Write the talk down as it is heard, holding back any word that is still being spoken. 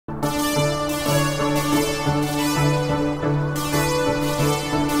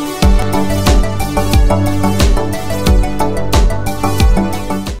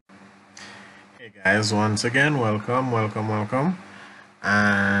guys, once again, welcome.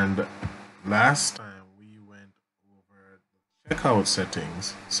 And last time we went over the checkout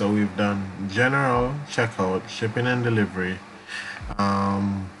settings. So we've done general checkout, shipping and delivery.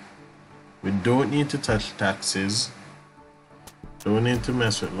 We don't need to touch taxes. Don't need to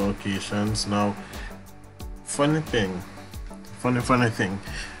mess with locations. Now, funny thing.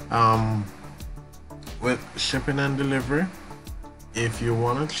 With shipping and delivery, if you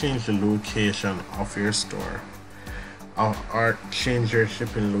want to change the location of your store or change your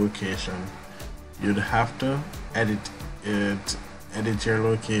shipping location, you'd have to edit your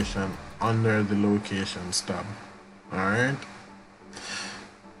location under the locations tab. Alright,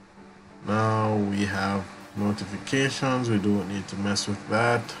 now we have notifications. We don't need to mess with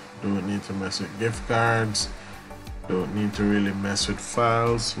that. Don't need to mess with gift cards. Don't need to really mess with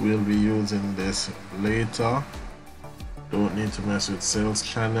files. We'll be using this later. Don't need to mess with sales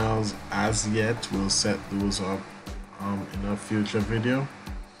channels as yet. We'll set those up in a future video.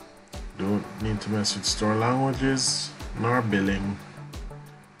 Don't need to mess with store languages, nor billing,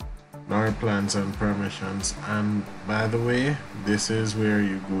 nor plans and permissions. And by the way, this is where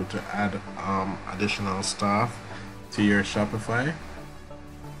you go to add additional stuff to your Shopify.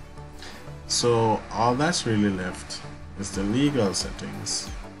 So all that's really left is the legal settings,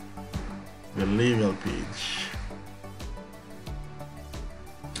 the legal page.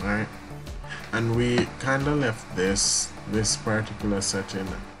 Alright, and we kind of left this particular setting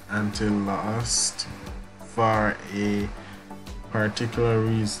until last for a particular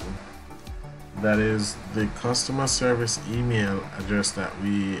reason. That is the customer service email address that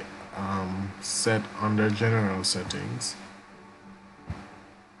we set under general settings.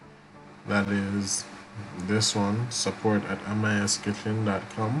 That is this one,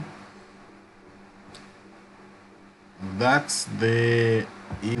 support@miskitchen.com. That's the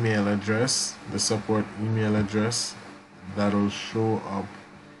email address, the support email address that'll show up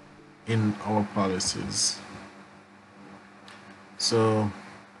in our policies. So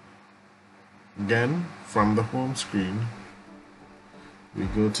again, from the home screen, we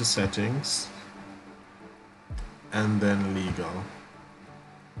go to settings and then legal.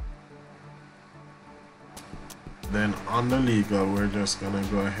 Then under legal, we're just gonna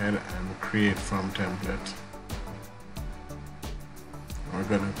go ahead and create from template.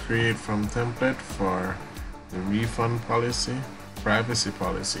 We're going to create from template for the refund policy, privacy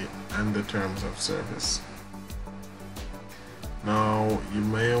policy, and the terms of service. Now, you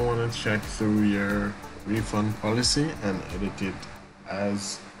may want to check through your refund policy and edit it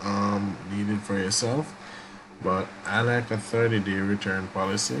as needed for yourself. But I like a 30-day return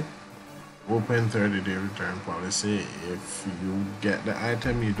policy, open 30-day return policy. If you get the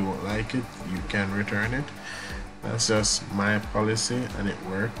item, you don't like it, you can return it. That's just my policy and it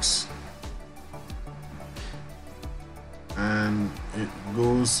works, and it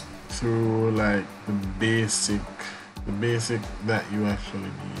goes through like the basic that you actually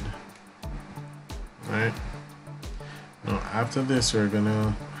need. Right now, after this, we're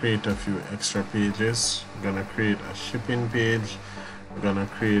gonna create a few extra pages. We're gonna create a shipping page, we're gonna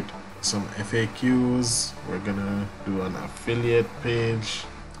create some FAQs, we're gonna do an affiliate page,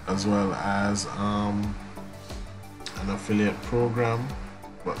 as well as an affiliate program,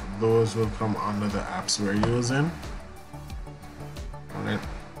 but those will come under the apps we're using. Alright,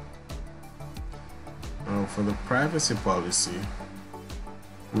 now for the privacy policy,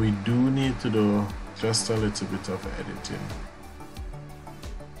 we do need to do just a little bit of editing.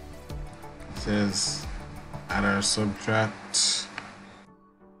 It says add or subtract.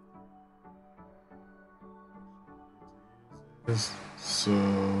 So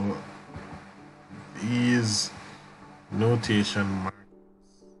these notation marks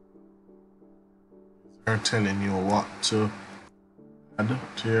are telling you what to add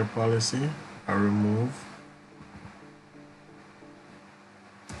to your policy or remove.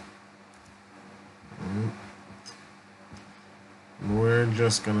 We're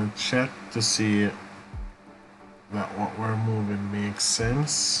just gonna check to see that what we're moving makes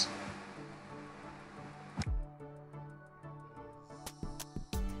sense.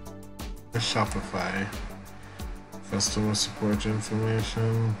 Shopify customer support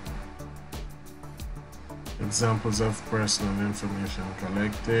information, examples of personal information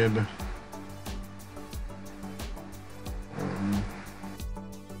collected,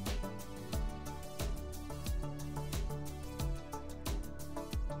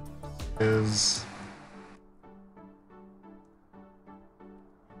 is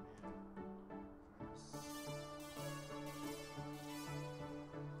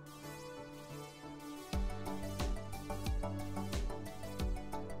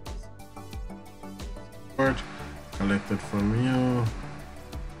collected from you.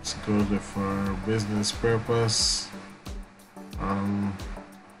 Let's go there for business purpose.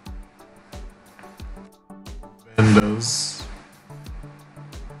 Vendors.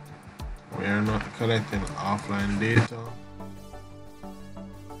 We are not collecting offline data.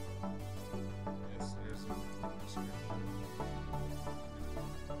 Yes, there's a description.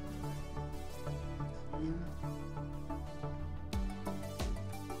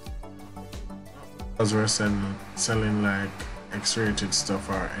 Because we're selling like X-rated stuff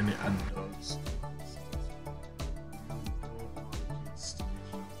or any adults.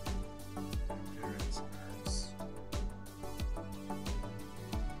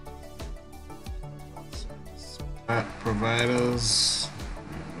 Providers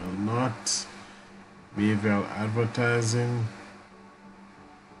will not. Behavioral advertising.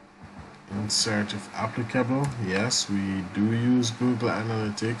 Insert if applicable. Yes, we do use Google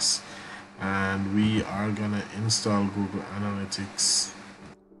Analytics, and we are gonna install Google Analytics.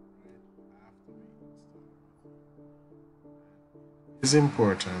 It's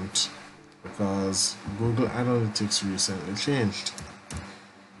important because Google Analytics recently changed,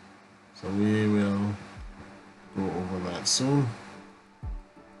 so we will go over that soon.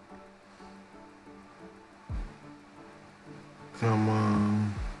 Come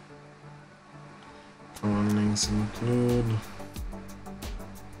on, links include.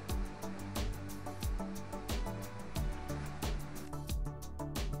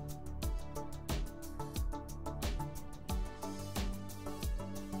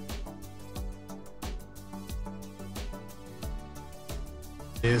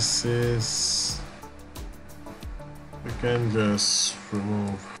 This is, we can just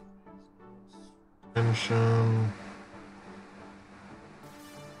remove mention.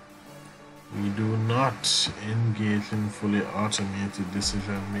 We do not engage in fully automated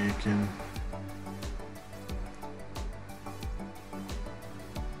decision making.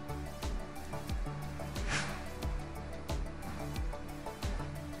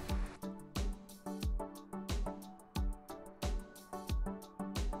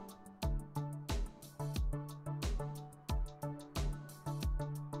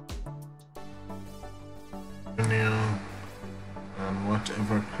 And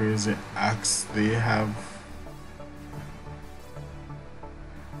whatever crazy acts they have.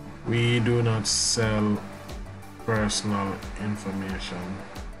 We do not sell personal information.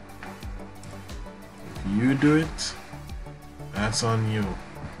 If you do it, that's on you,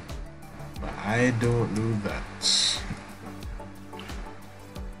 but I don't do that.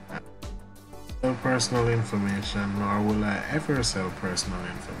 I don't sell personal information, nor will I ever sell personal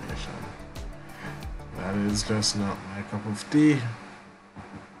information. That is just not my cup of tea.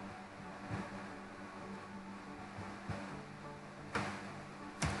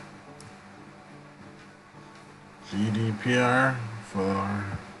 GDPR for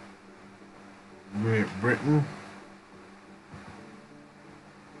Great Britain.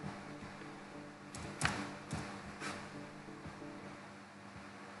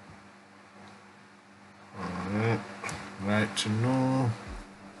 Alright, right to know.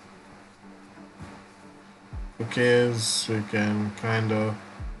 Cookies, we can kind of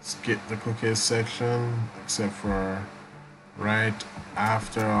skip the cookies section except for right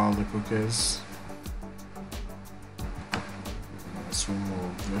after all the cookies. Let's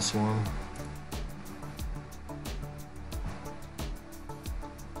remove this one.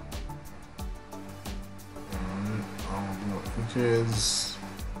 Alright, all the cookies.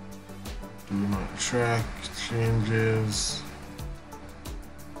 Do not track changes.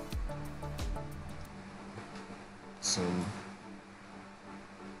 Some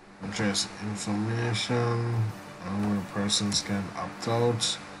address information where persons can opt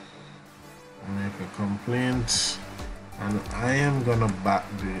out, make a complaint, and I am gonna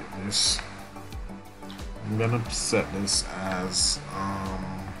backdate this. I'm gonna set this as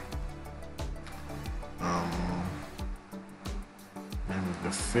maybe the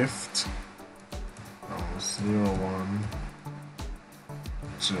 5th,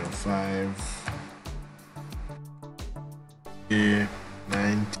 01/05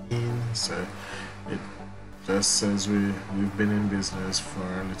 19, so it just says we've been in business for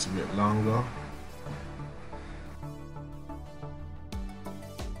a little bit longer.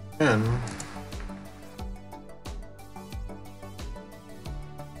 Then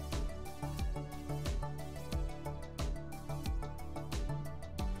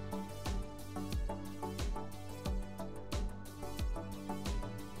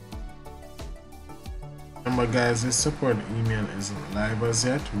remember guys, this support email isn't live as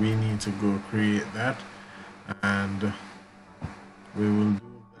yet. We need to go create that, and we will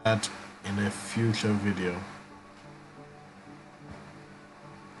do that in a future video.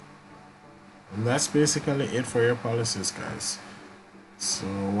 And that's basically it for your policies, guys. So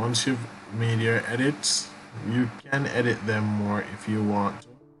once you've made your edits, you can edit them more if you want to.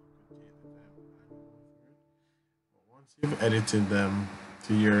 Once you've edited them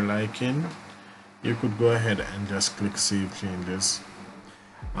to your liking, you could go ahead and just click save changes.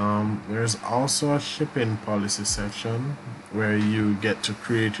 There's also a shipping policy section where you get to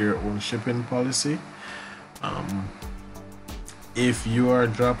create your own shipping policy. If you are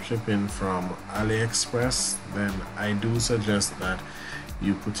drop shipping from AliExpress, then I do suggest that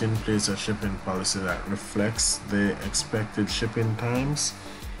you put in place a shipping policy that reflects the expected shipping times.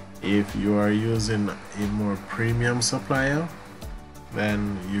 If you are using a more premium supplier,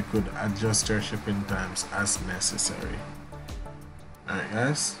 then you could adjust your shipping times as necessary. Alright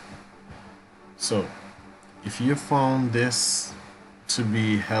guys, so if you found this to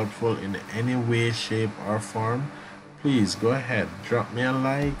be helpful in any way, shape or form, please go ahead, drop me a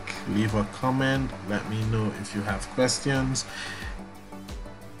like, leave a comment, let me know if you have questions.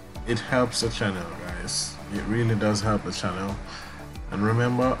 It helps the channel, guys. It really does help the channel. And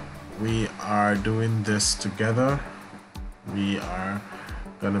remember, we are doing this together. We are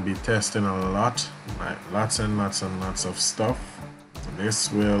gonna be testing a lot, like lots and lots and lots of stuff.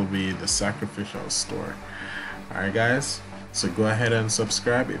 This will be the sacrificial store. Alright guys, so go ahead and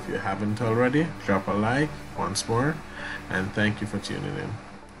subscribe if you haven't already. Drop a like once more, and thank you for tuning in.